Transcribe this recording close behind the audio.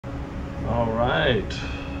All right.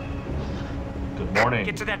 Good morning.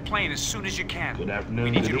 Get to that plane as soon as you can. Good afternoon.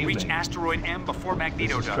 We need good you to reach evening. Asteroid M before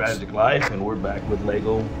Magneto This is does. Tragic Life, and we're back with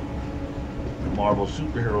Lego Marvel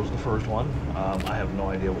Superheroes, the first one. I have no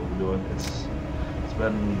idea what we're doing. It's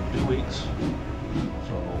been 2 weeks,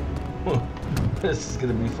 so this is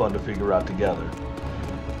gonna be fun to figure out together.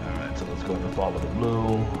 All right, so let's go ahead and follow the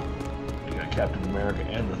blue. We got Captain America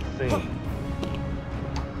and the Thing.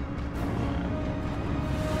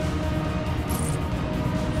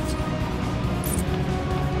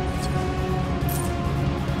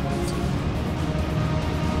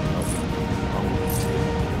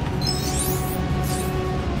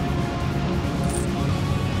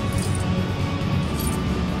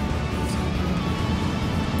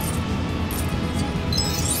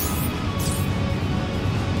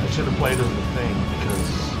 I should have played as the Thing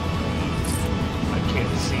because I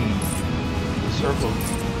can't see the circle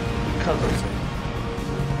because of it.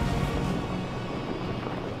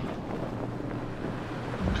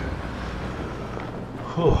 Okay.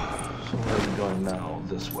 Whew. So where are we going now?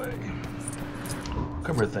 This way.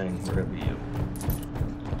 Come here, Thing. We're gonna be you.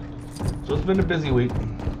 So it's been a busy week,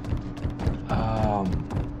 to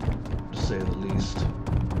say the least.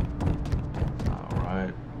 All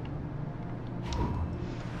right.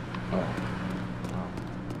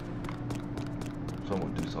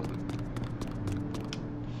 Someone do something.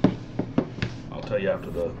 I'll tell you after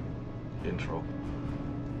the intro.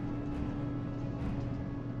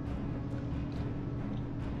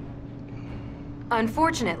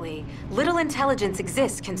 Unfortunately, little intelligence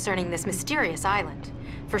exists concerning this mysterious island.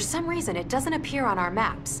 For some reason, it doesn't appear on our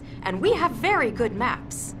maps, and we have very good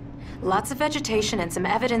maps. Lots of vegetation and some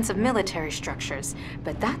evidence of military structures,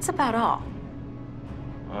 but that's about all.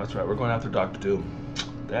 Oh, that's right, we're going after Dr. Doom.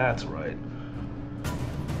 That's right.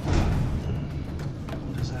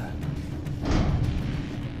 What is that?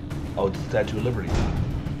 Oh, it's the Statue of Liberty.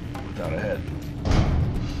 Without a head.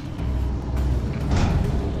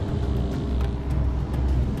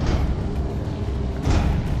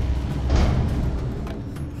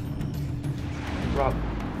 Drop.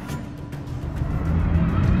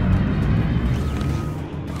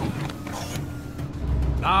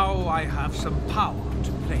 Now I have some power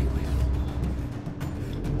to play with.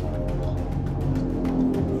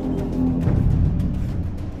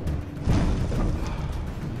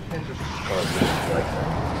 Can't just start this like that.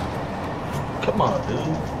 Come on,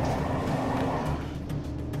 dude.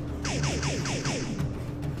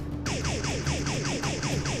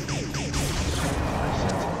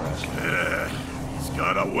 He's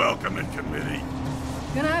got a welcoming committee.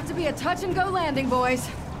 Gonna have to be a touch-and-go landing, boys.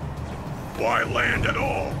 Why land at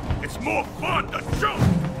all? It's more fun to jump.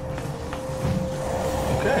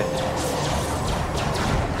 Okay.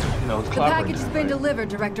 You know, it's The clobbering package has time, been right? delivered,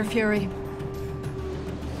 Director Fury.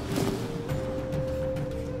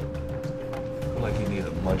 I feel like you need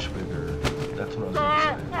a much bigger. That's what I was gonna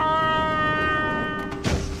say.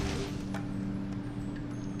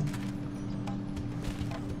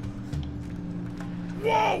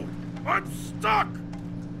 Whoa! I'm stuck!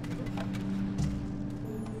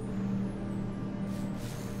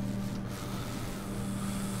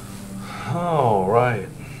 All right.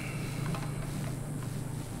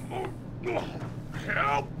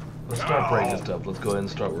 Help! Let's start breaking stuff. Let's go ahead and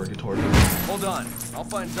start working toward it. Hold on, I'll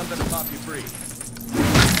find something to pop you free.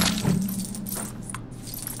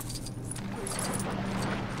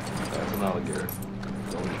 That's an alligator.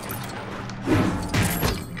 Don't eat it.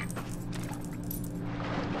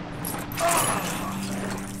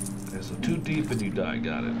 Okay, so too deep and you die.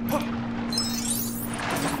 Got it.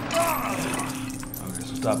 Okay,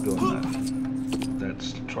 so stop doing that.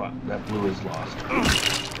 That blue is lost.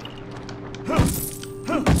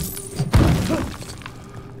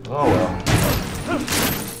 Oh well.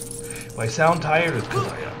 If I sound tired, it's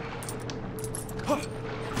because I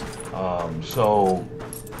am. So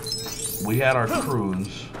we had our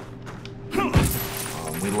cruise.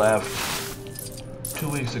 We left 2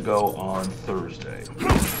 weeks ago on Thursday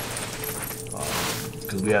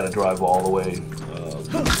because we had to drive all the way.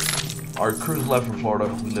 Our cruise left from Florida.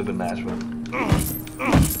 We live in Nashville,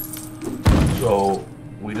 so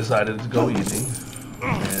we decided to go easy,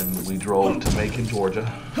 and we drove to Macon, Georgia.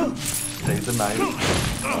 Stayed the night.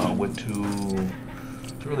 Went to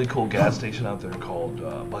a really cool gas station out there called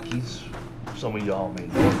Buc-ee's. Some of y'all may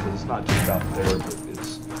know it because it's not just out there, but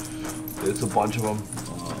it's a bunch of them.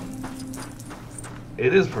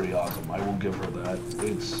 It is pretty awesome. I will give her that.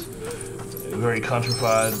 It's very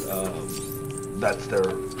countrified. That's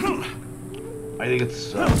their. I think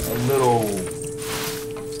it's a little.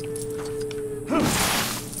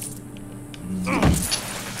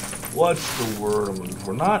 what's the word I'm looking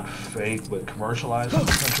for? Not fake, but commercialized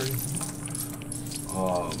country.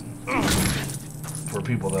 For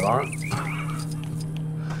people that aren't.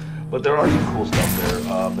 But there are some cool stuff there.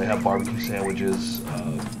 They have barbecue sandwiches.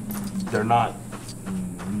 They're not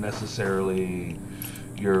necessarily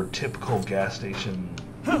your typical gas station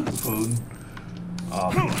food.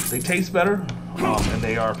 They taste better, and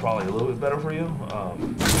they are probably a little bit better for you.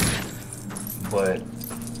 But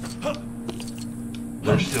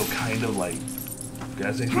they're still kind of like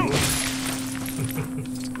gas station food.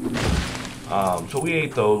 So we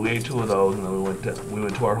ate those. We ate 2 of those, and then we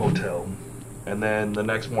went to our hotel. And then the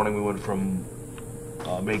next morning we went from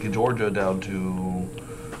Macon, Georgia, down to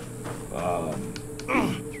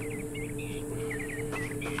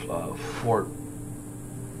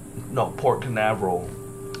Port Canaveral,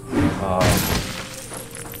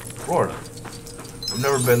 Florida. I've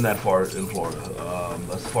never been that far in Florida.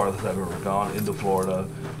 That's the farthest I've ever gone into Florida.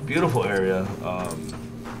 Beautiful area,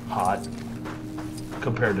 hot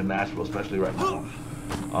compared to Nashville, especially right now.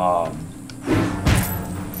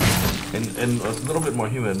 And a little bit more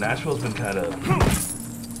humid. Nashville's been kind of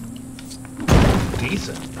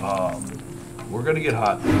decent. We're gonna get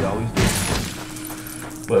hot, we always do.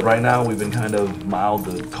 But right now we've been kind of mild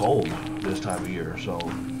to cold this time of year, so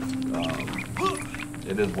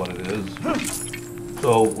it is what it is.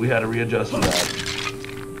 So we had to readjust to that.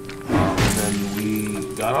 And then we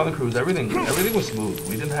got on the cruise. Everything was smooth.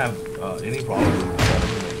 We didn't have any problems with that.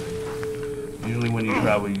 Usually when you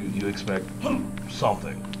travel, you expect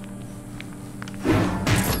something.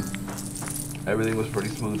 Everything was pretty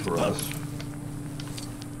smooth for us.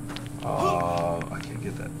 I can't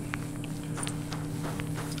get that.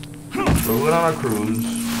 So we went on our cruise.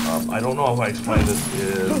 I don't know if I explained this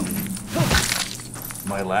in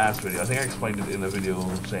my last video. I think I explained it in the video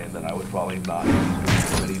saying that I would probably not be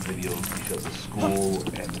doing many videos because of school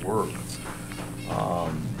and work.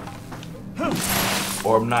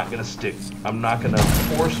 Or I'm not gonna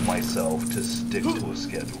force myself to stick to a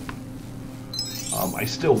schedule. I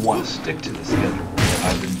still want to stick to the schedule that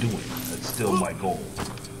I've been doing. That's still my goal.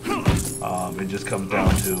 It just comes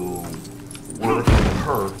down to work with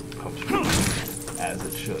her comes first, as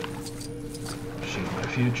it should. She's my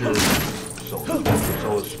future, so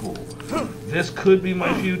is school. This could be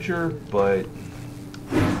my future, but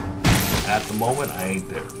at the moment I ain't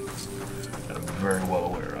there. And I'm very well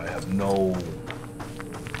aware. I have no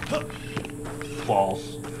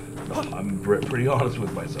I'm pretty honest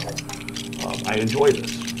with myself. I enjoy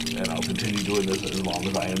this, and I'll continue doing this as long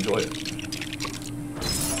as I enjoy it.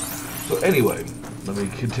 So anyway, let me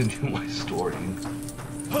continue my story.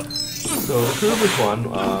 So the cruise was fun. We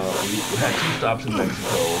had 2 stops in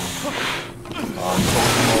Mexico.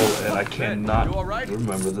 And I cannot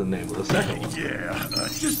remember the name of the second one. Yeah,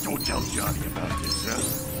 just don't tell Johnny about this, huh?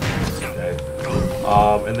 Okay.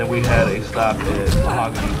 And then we had a stop at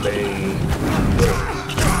Mahogany Bay.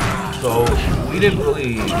 So we didn't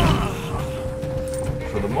really,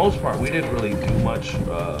 for the most part, we didn't really do much.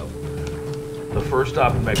 The first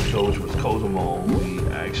stop in Mexico, which was Cozumel, we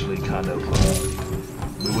actually kind of,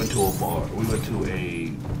 we went to a bar. We went to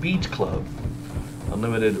a beach club,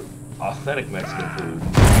 unlimited authentic Mexican food,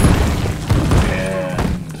 and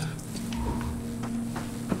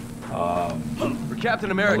For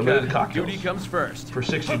Captain America, unlimited cocktails duty comes first. for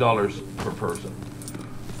 $60 per person.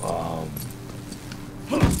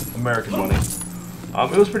 American money.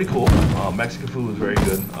 It was pretty cool. Mexican food was very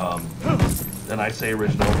good. And I say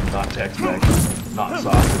original, not Tex-Mex, not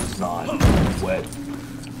sausage, not wet,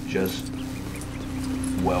 just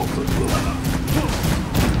well-cooked food.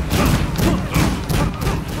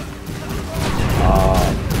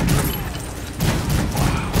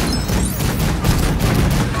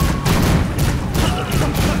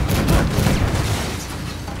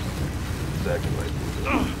 Exactly right.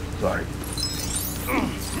 Sorry.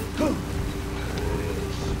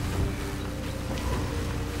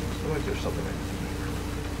 There's something I can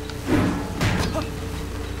do.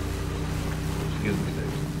 Excuse me,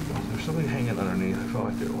 there's something hanging underneath. I felt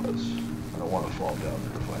like there was. I don't want to fall down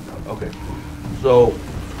there to find out. Okay, so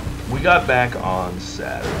we got back on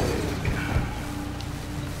Saturday.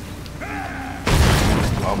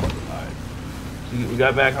 We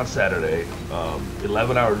got back on Saturday.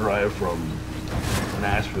 11-hour drive from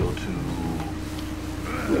Nashville to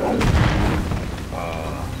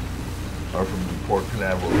or from Port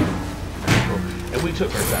Canaveral, and we took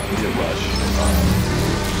our time. We didn't rush.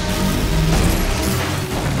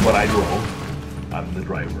 But I drove. I'm the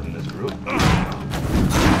driver in this group.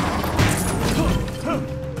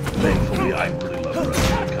 Thankfully, I really love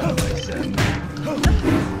driving. Kind of like Zen.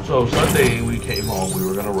 So Sunday we came home. We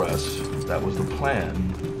were gonna rest. That was the plan.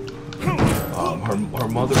 Her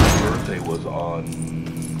mother's birthday was on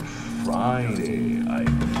Friday, I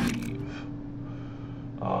believe.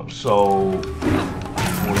 So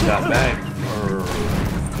when we got back, her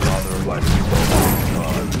mother like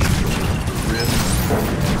ribs,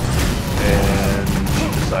 and she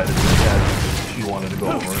decided that she wanted to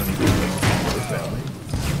go over and do things with her family.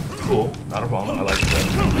 Cool, not a problem. I like that.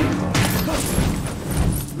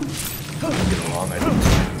 Get along. I don't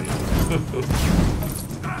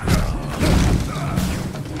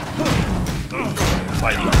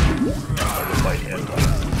fight him.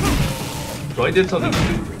 So I did something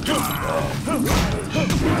stupid.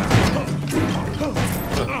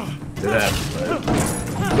 It happened, right?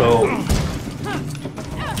 So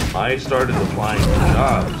I started applying for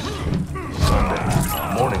jobs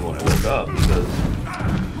Sunday morning when I woke up because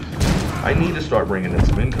I need to start bringing in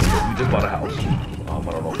some income. We just bought a house.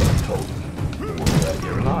 I don't know if I told that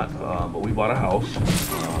yet or not, but we bought a house.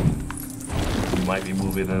 We might be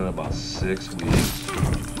moving in about 6 weeks.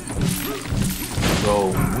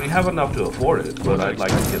 So we have enough to afford it, but I'd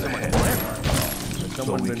like to get ahead.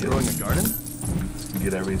 So we can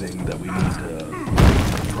get everything that we need to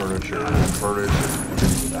furniture and furnish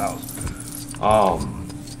the house.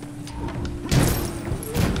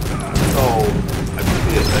 So I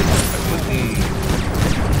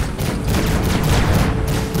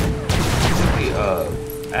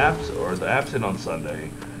put the apps in on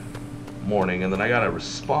Sunday morning, and then I got a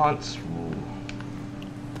response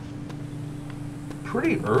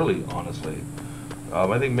pretty early, honestly.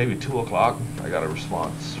 I think maybe 2 o'clock. I got a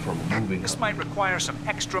response from a moving. This might require some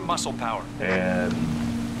extra muscle power. And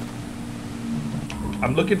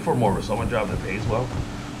I'm looking for more of a summer job that pays well.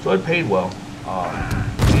 So it paid well.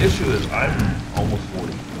 The issue is I'm almost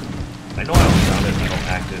 40. I know I don't sound it, I don't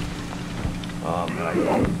act it. And I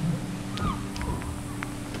don't.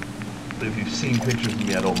 If you've seen pictures of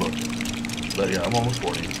me, I don't look. But yeah, I'm almost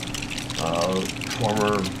 40.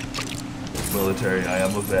 Former military, I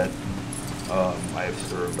am a vet. I have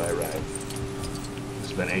served Iraq.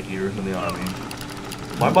 Spent 8 years in the Army.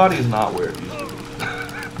 My body is not where it used to be.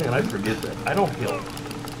 Man, I forget that. I don't kill.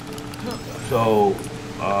 So,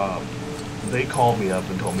 they called me up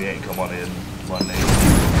and told me, hey, come on in Monday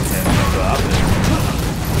and go out there.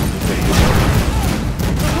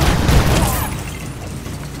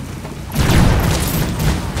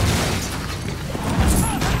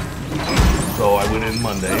 So I went in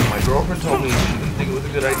Monday. My girlfriend told me she didn't think it was a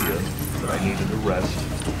good idea, that I needed to rest,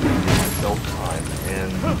 give myself time.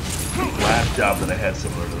 And the last job that I had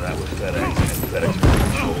similar to that was FedEx, and FedEx was my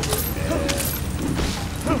shoulder.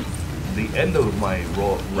 And the end of my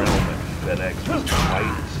realm at FedEx was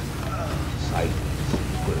quite sightless,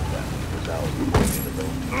 put it that way, without going into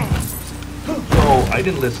those. So I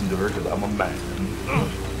didn't listen to her because I'm a man.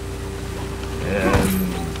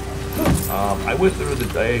 And I went through the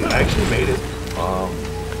day. I actually made it.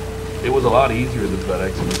 It was a lot easier than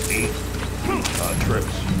FedEx. It was 8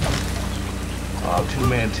 trips,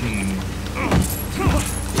 2-man team.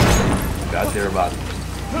 Got there about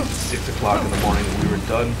 6 o'clock in the morning, and we were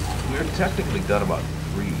done. We were technically done about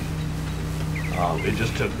 3. It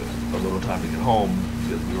just took a little time to get home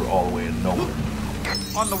because we were all the way in nowhere.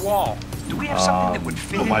 On the wall, do we have something that would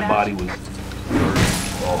fit but in my that? body was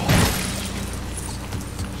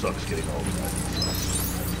sucks getting old.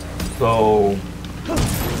 So I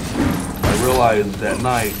realized that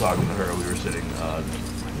night, talking to her, we were sitting,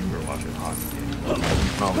 we were watching a hockey game.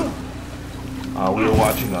 We were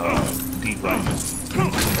watching Deep Rising,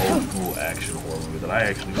 an old school action horror movie that I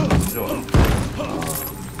actually still enjoy.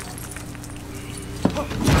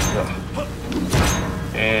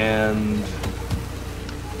 And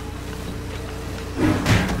I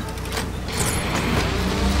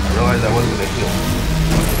realized I wasn't gonna heal.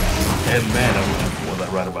 And man, was I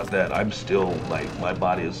right about that? I'm still like, my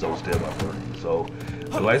body is so stiff I'm hurting. So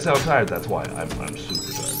if I sound tired, that's why I'm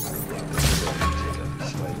super tired.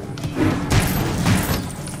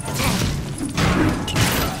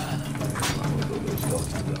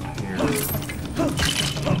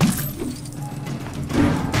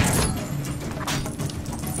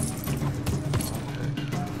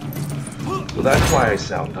 So that's why I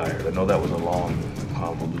sound tired. I know that was a long,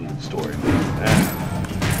 convoluted story.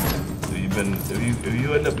 If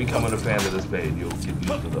you end up becoming a fan of this page, you'll get used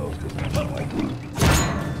to those because that's how I do.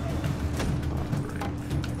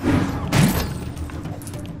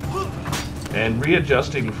 And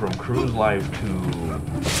readjusting from cruise life to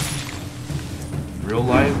real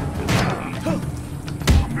life is not easy.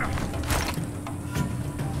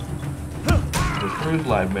 With cruise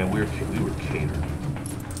life, man, we were catered.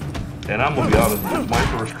 And I'm gonna be honest, with you, my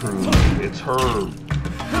first cruise, it's her.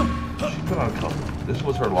 She put on a couple. This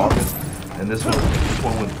was her longest, And this one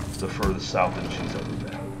went the furthest south than she's ever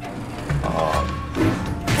been.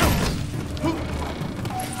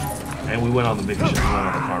 And we went on the big ship. We went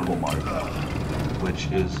on the Carnival Mardi Gras, which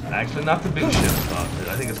is actually not the big ship.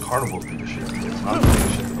 I think it's Carnival's biggest ship. It's not the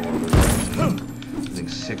biggest ship in the world. There's actually, I think,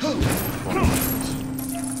 6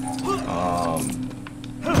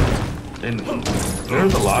 and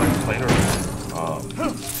there's a lot of complainers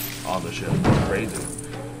on the ship. It's crazy.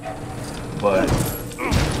 But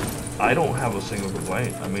I don't have a single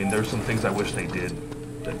complaint. I mean, there's some things I wish they did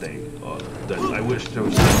that I wish there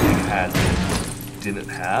was something they had that didn't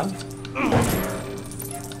have.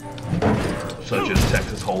 Such as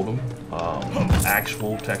Texas Hold'em,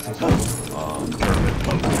 actual Texas Hold'em, tournament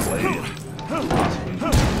people play and possibly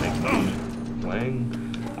make money playing.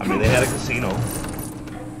 I mean, they had a casino,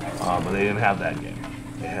 but they didn't have that game.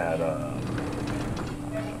 They had,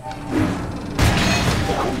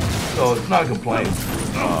 so it's not a complaint.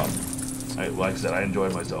 Like I said, I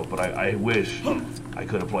enjoyed myself, but I wish I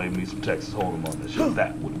could have played me some Texas Hold'em on this show.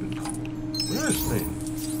 That would have been cool. Where's this thing?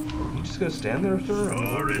 You just gonna stand there, sir?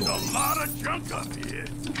 There is a lot of junk up here.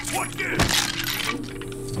 What gives?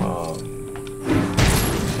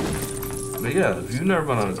 But yeah, if you've never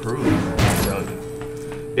been on a cruise, I'll tell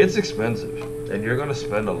you, it's expensive, and you're gonna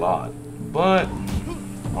spend a lot. But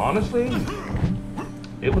honestly,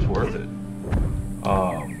 it was worth it.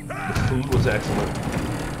 The food was excellent,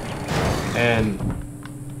 and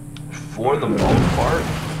for the most part,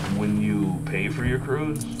 when you pay for your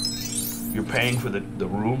cruise, you're paying for the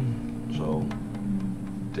room. So,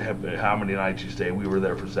 to have, how many nights you stay? We were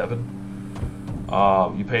there for 7.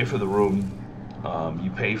 You pay for the room.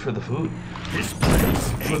 You pay for the food.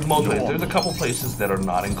 For the most places, there's a couple places that are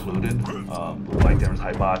not included. Like there was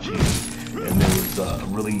Hibachi, and there was a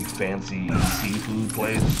really fancy seafood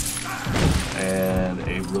place, and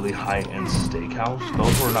a really high-end steakhouse.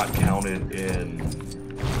 Those were not counted in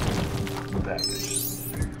the package.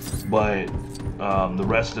 But the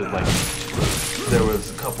rest of, like, there was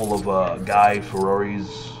a couple of Guy Ferrari's.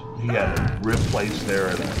 He had a rib place there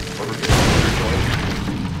and a burger joint.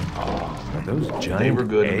 Are those giant They were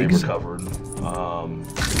good eggs? and they were covered.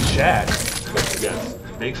 Shack. Yes,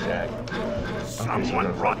 Big Shack.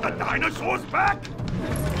 Someone brought the dinosaurs back?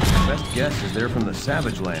 Best guess is they're from the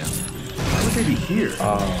Savage Land. Why would they be here? Yeah,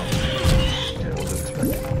 I wasn't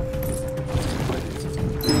expecting.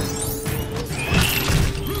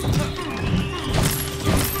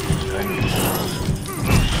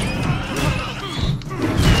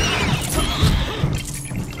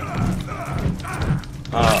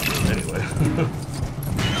 Anyway.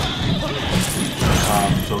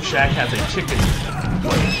 So Shack has a chicken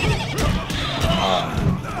place.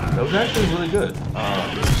 That was actually really good.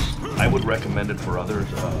 I would recommend it for others.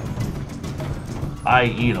 I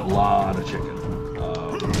eat a lot of chicken.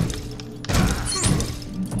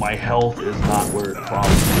 My health is not where it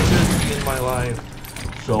probably should be in my life,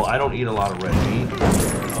 so I don't eat a lot of red meat.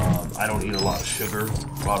 I don't eat a lot of sugar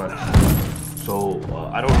products. So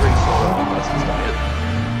I don't drink soda unless it's diet.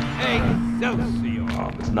 Hey, no.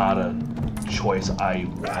 It's not a choice I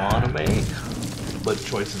want to make, but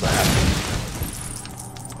choices I have to make.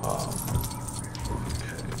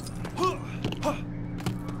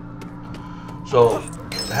 So,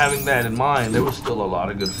 having that in mind, there was still a lot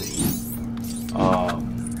of good food.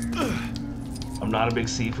 I'm not a big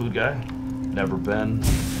seafood guy. Never been.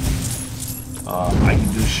 I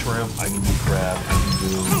can do shrimp, I can do crab, I can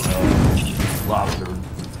do lobster,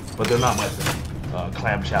 but they're not my thing.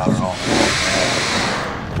 Clam chowder and all.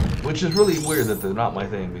 Which is really weird that they're not my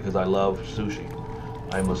thing because I love sushi.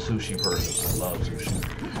 I'm a sushi person. I love sushi.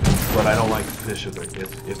 But I don't like fish if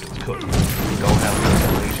it's cooked. I don't have an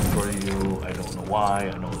explanation for you. I don't know why.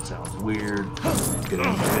 I know it sounds weird.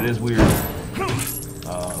 It is weird.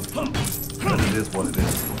 But it is what it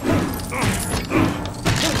is.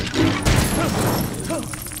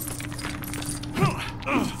 I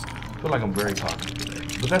feel like I'm very talkative today.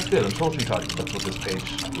 But that's good. I'm supposed to be talking. That's what this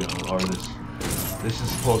page, or this is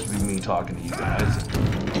supposed to be me talking to you guys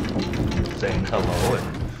and saying hello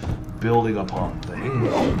and building upon things.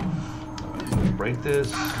 Let me break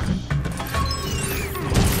this.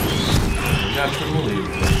 We got to leave.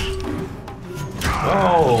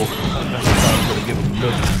 Oh, I thought I was going to give him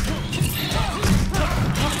noogie.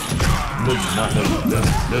 Noogie, not noogie.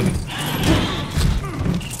 Noogie.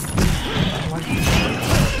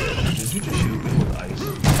 Did you just shoot me with ice?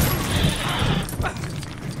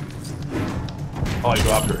 Oh, I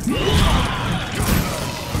dropped her.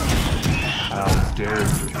 How dare you.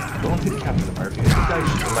 Don't hit Captain America. Hit the guy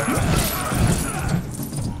she's electric.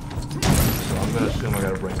 So I'm going to assume I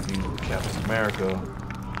got to break these with Captain America.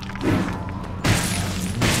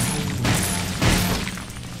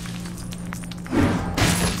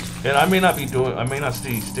 And I may not be doing, I may not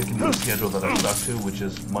stay sticking to the schedule that I stuck to, which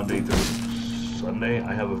is Monday through Sunday.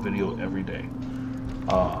 I have a video every day.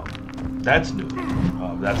 That's new.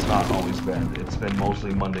 That's not always been. It's been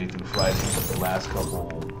mostly Monday through Friday, but the last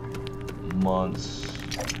couple months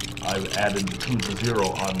I've added 2 to 0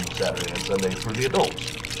 on Saturday and Sunday for the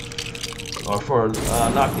adults. Or for,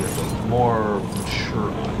 not the adults, more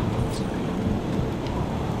mature audience.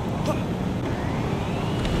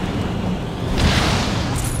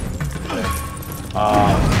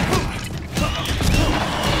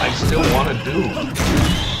 I still want to do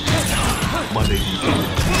Monday through Sunday,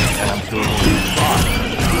 and I'm still going to try.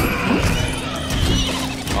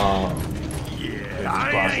 Yeah, I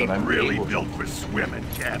ain't really built for swimming,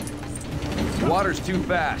 Captain. The water's too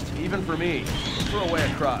fast, even for me. Let's throw away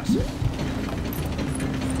across.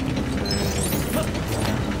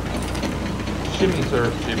 Shimmy,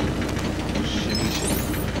 sir, shimmy. Shimmy, shimmy.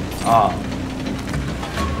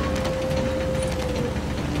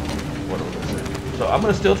 What was I saying? So I'm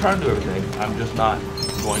going to still try to do everything. I'm just not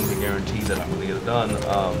going to guarantee that I'm going to get it done.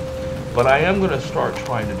 But I am going to start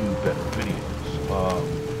trying to do better videos.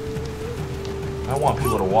 I want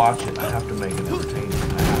people to watch it. I have to make it entertaining.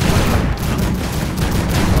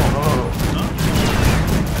 No.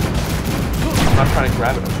 I'm not trying to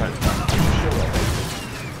grab it. I'm trying to show it.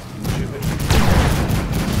 Shoot it.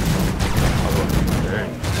 There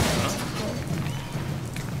you go.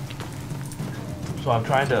 So I'm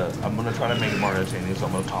going to try to make it more entertaining, so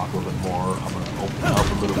I'm going to talk a little bit more, I'm going to open up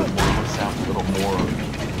a little bit more, I'm going to sound a little more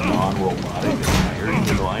non-robotic and tired,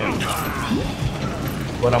 even though I am.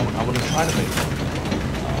 But I'm going to try to make it.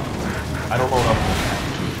 I don't know what I'm going to add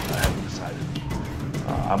to it, I haven't decided.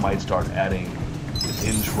 I might start adding an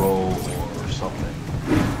intro or something.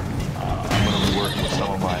 I'm going to be working with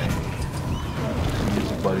some of my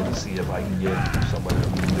music buddies to see if I can get somebody to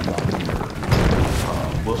music on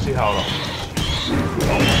here. We'll see how it all goes.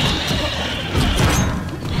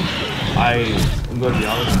 I'm going to be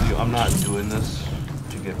honest with you, I'm not doing this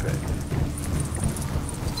to get paid.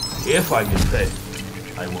 If I get paid,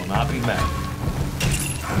 I will not be mad.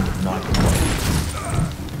 I'm not complaining.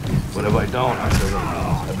 But if I don't, I'm still going to do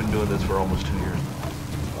this. I've been doing this for almost 2 years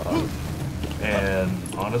now. And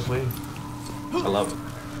honestly, I love it.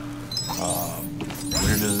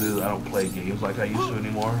 Weird news is I don't play games like I used to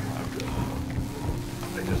anymore.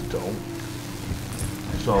 I just don't.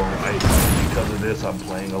 So, because of this, I'm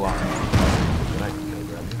playing a lot more. Can I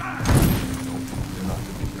grab you? No, you're not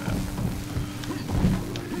going to be grabbed.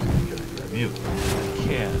 Can I grab you? I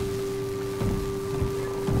can.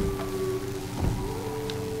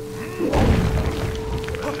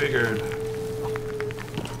 But I figured...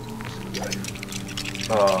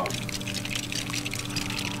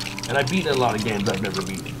 and I've beaten a lot of games I've never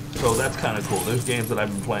beaten. So that's kind of cool. There's games that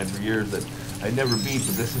I've been playing for years that I never beat,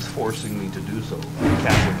 but this is forcing me to do so.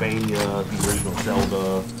 Castlevania, the original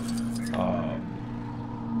Zelda.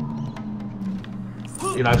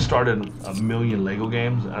 You know, I've started a million Lego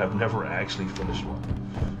games, and I've never actually finished one.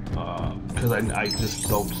 Because I just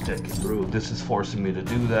don't stick it through. This is forcing me to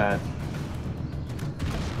do that.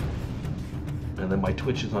 And then my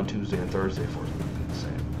Twitch is on Tuesday and Thursday forcing me to do the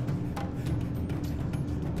same.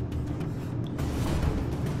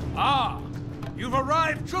 Ah! You've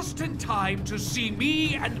arrived just in time to see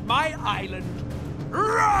me and my island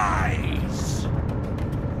rise!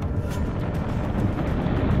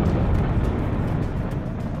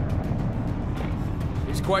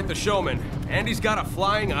 He's quite the showman. And he's got a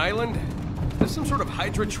flying island? Is this some sort of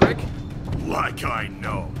Hydra trick? Like I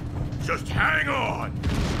know. Just hang on!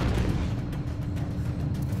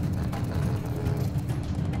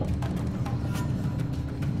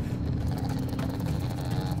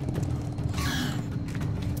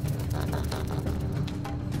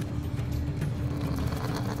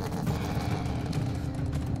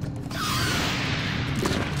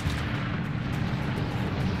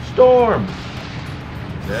 Storm!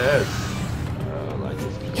 Yes. Like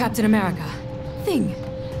this. Captain America. Thing.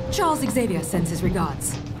 Charles Xavier sends his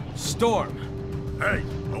regards. Storm. Hey,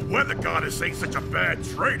 a weather goddess ain't such a bad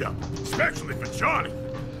trade-up, especially for Johnny.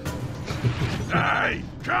 Hey,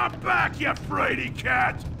 come back, you fraidy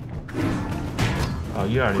cat! Oh,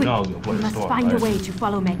 you already know I was gonna play We the must Storm, find right? a way to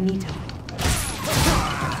follow Magneto.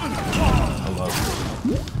 I love her.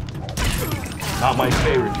 Not my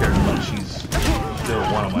favorite character, but she's still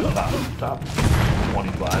one of my top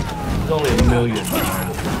 25. There's only a million.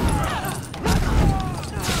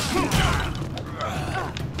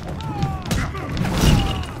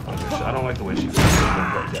 I don't like the way she feels.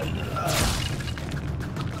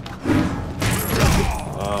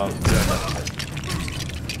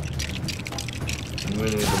 I'm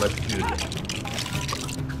going to electrocute again.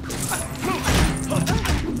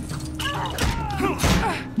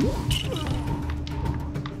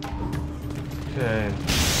 Okay.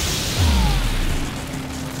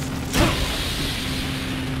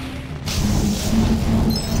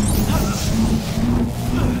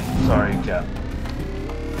 Sorry, Cap.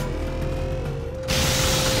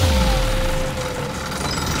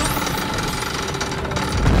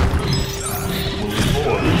 Moving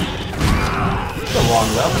forward. It's a long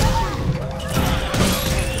level.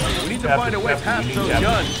 We need to find a way past those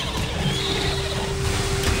guns.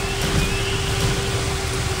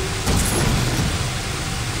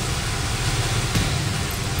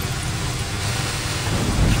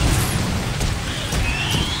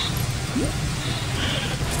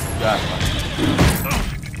 Got it.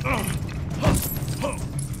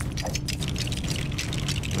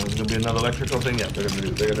 There's gonna be another electrical thing. Yeah, they're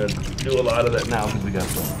gonna do a lot of that now because we got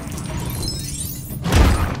some.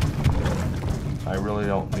 I really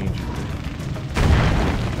don't need you.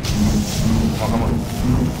 Come on.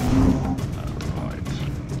 Alright.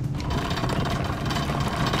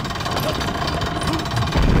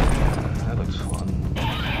 That looks fun.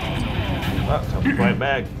 Ah, something right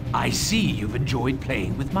back. I see you've enjoyed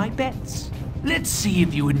playing with my bets. Let's see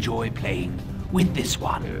if you enjoy playing with this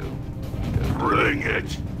one. Bring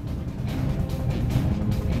it!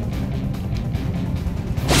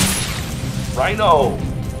 Rhino!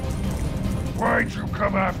 Why'd you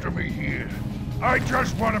come after me here? I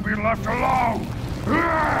just want to be left alone!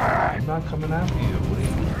 I'm not coming after you. What are you?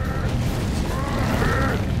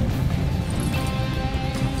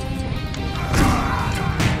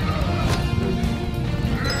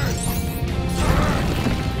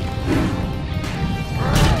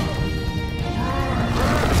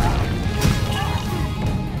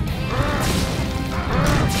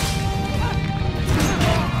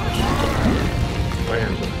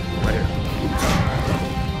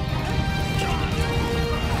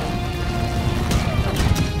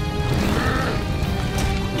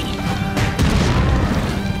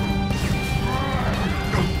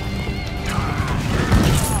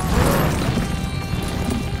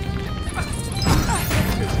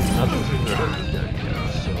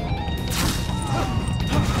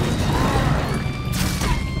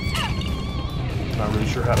 Not really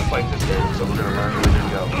sure how to fight this game, so we're gonna learn where to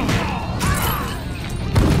go.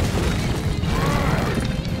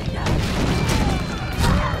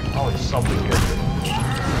 Probably something good.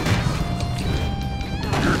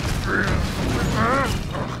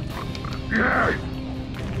 Yeah!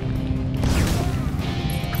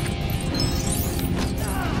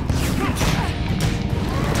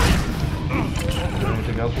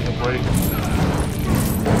 Anything else we can break?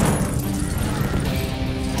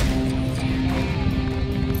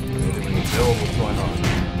 Build what's going on.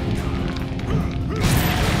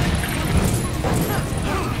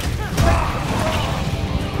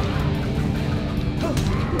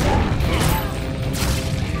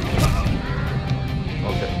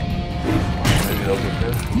 Okay. Maybe they'll get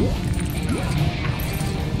there.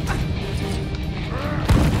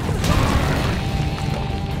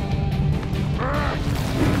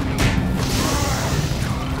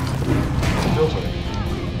 Still something.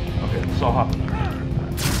 Okay, it's all hopping.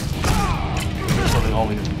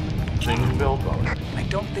 Only things built on it. I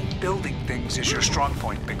don't think building things is your strong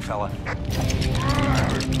point, big fella. I'm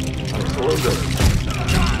still building.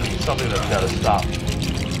 Something that's got to stop.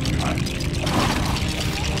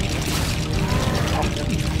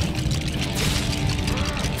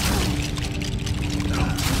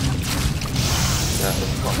 Yeah,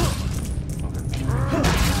 that's fun. Okay.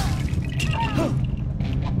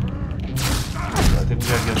 I think we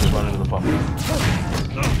gotta get to run into the pump.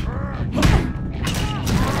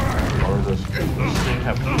 Or does this thing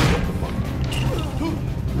have to be up the pump?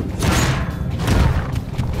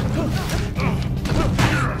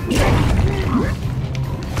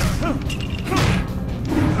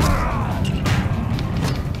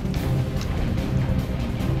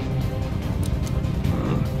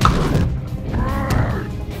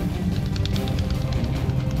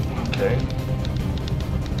 Okay.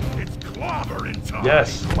 It's clobbering time! Yes,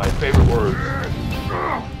 my favorite words.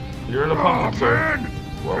 You're in a pumpkin, sir.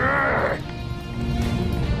 Whoa.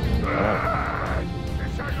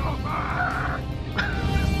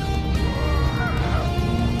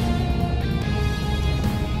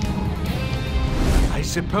 I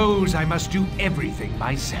suppose I must do everything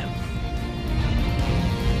myself.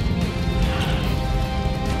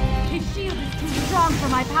 His shield is too strong for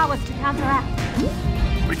my powers to counteract.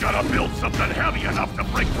 We gotta build something heavy enough to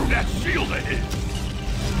break through that shield of his!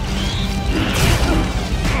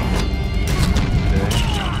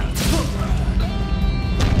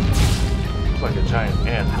 like a giant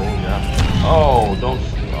anvil, yeah. Oh, don't.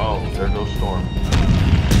 Oh, there goes Storm.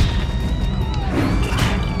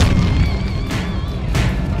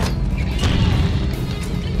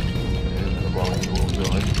 And the Rolling Dual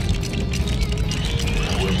Village.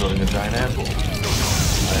 We're building a giant anvil. I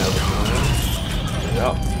have a plan.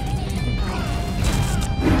 Yep.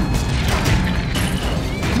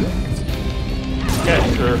 Catch,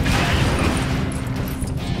 sir.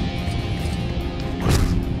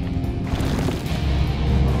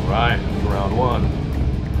 Alright, round one.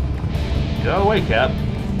 Get out of the way, Cap.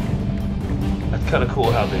 That's kind of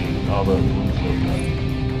cool how all the moves look.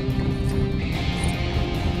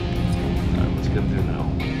 Alright, let's get through now.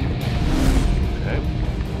 Okay.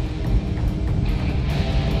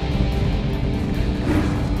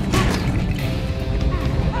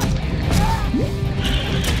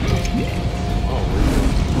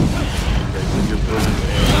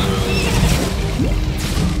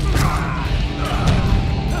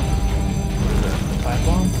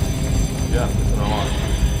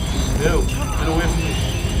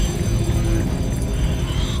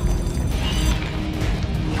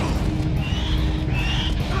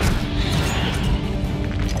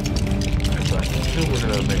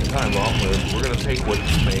 We're gonna take what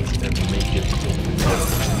you make and make it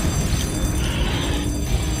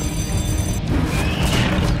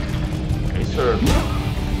hey, sir.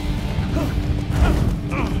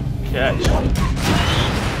 Catch.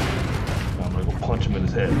 I'm gonna go punch him in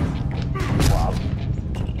his head. Wow.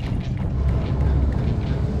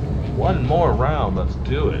 One more round, let's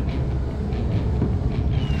do it.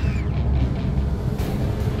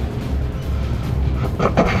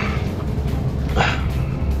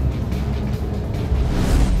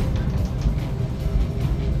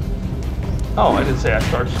 Oh, I didn't say I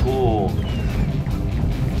start school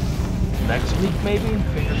next week, maybe?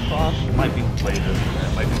 Fingers crossed. It might be later.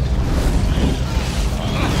 It might be too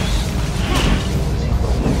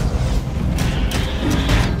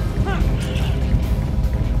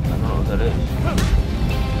I don't know what that is.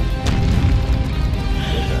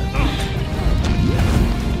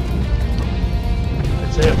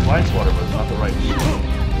 I'd say it flies water, but it's not the right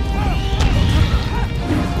one.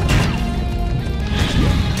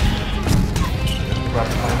 About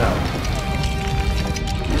to find out.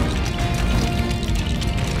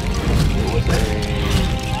 It was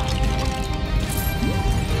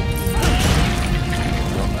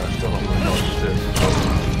I still don't really know what this is.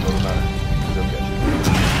 Doesn't matter. Still get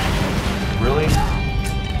you. Really?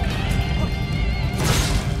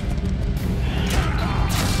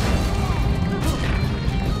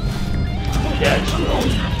 Catch.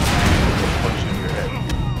 Punch in your head.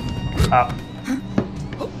 Pop.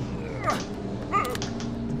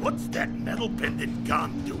 What's that metal-bending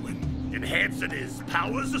gun doing? Enhancing his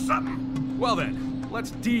powers or something? Well then,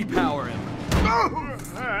 let's depower him.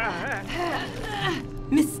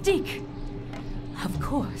 Mystique! Of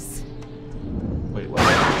course. Wait, what?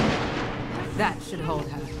 That should hold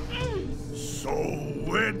her. So,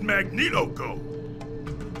 where'd Magneto go?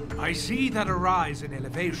 I see that a rise in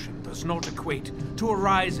elevation does not equate to a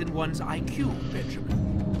rise in one's IQ, Benjamin.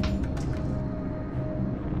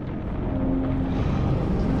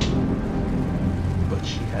 But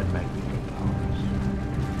she had magneto powers.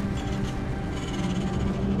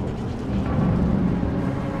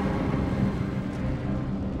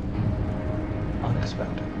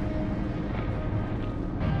 Unexpected.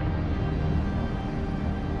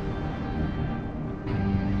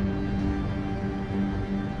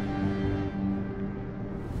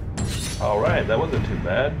 Alright, that wasn't too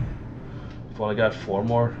bad. We've only got 4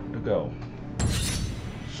 more to go.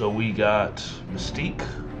 So we got Mystique,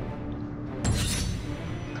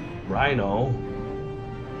 Rhino.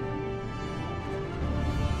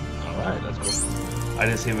 Alright, let's go. I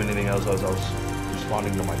didn't see anything else as I was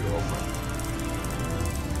responding to my girlfriend.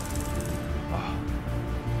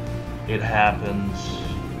 It happens.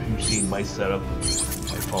 You've seen my setup.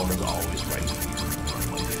 My phone is always right.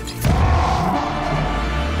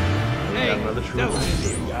 Hey, another true no.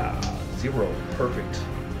 Yeah, 0. Perfect.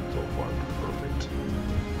 So far, perfect.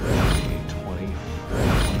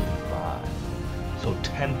 25. So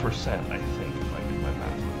 10%, I think, if I do my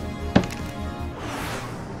math.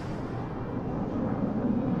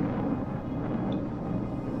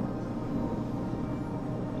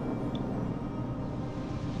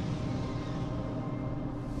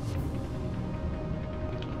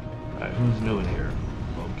 Alright, who's new in here?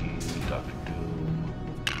 Loki, Dr. Doom.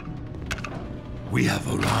 We have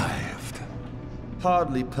arrived.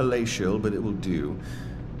 Hardly palatial, but it will do.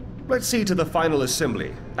 Let's see to the final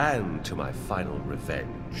assembly, and to my final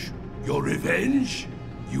revenge. Your revenge?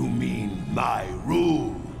 You mean my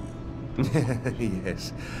rule?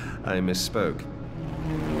 Yes, I misspoke.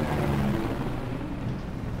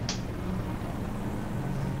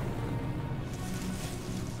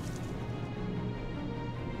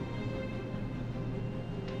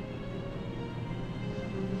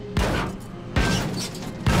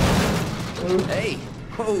 Hey,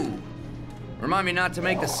 whoa. Remind me not to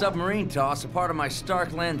make the submarine toss a part of my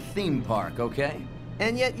Starkland theme park, okay?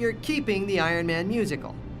 And yet you're keeping the Iron Man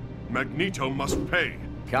musical. Magneto must pay.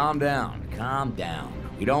 Calm down, calm down.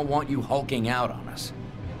 We don't want you hulking out on us.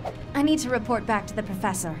 I need to report back to the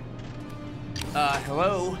professor.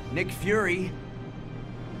 Hello? Nick Fury?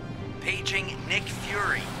 Paging Nick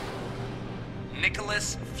Fury.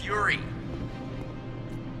 Nicholas Fury.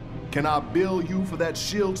 Can I bill you for that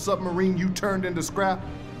shield submarine you turned into scrap?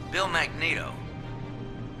 Bill Magneto.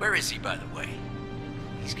 Where is he, by the way?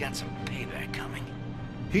 He's got some payback coming.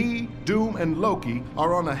 He, Doom, and Loki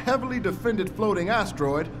are on a heavily defended floating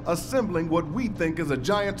asteroid assembling what we think is a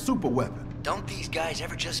giant superweapon. Don't these guys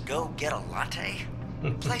ever just go get a latte?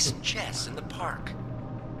 Play some chess in the park.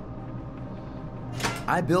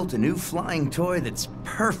 I built a new flying toy that's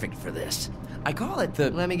perfect for this. I call it the...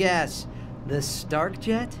 Let me guess. The Stark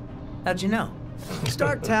Jet? How'd you know?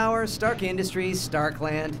 Stark Tower, Stark Industries,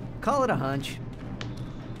 Starkland. Call it a hunch.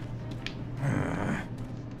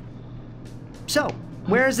 So,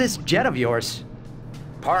 where's this jet of yours?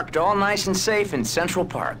 Parked all nice and safe in Central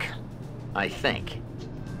Park. I think.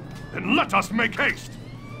 Then let us make haste!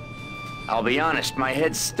 I'll be honest, my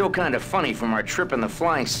head's still kind of funny from our trip in the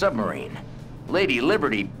flying submarine. Lady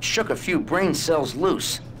Liberty shook a few brain cells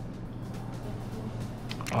loose.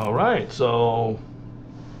 All right, so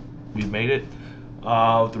we made it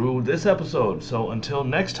through this episode. So until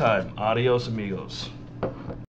next time, adios amigos.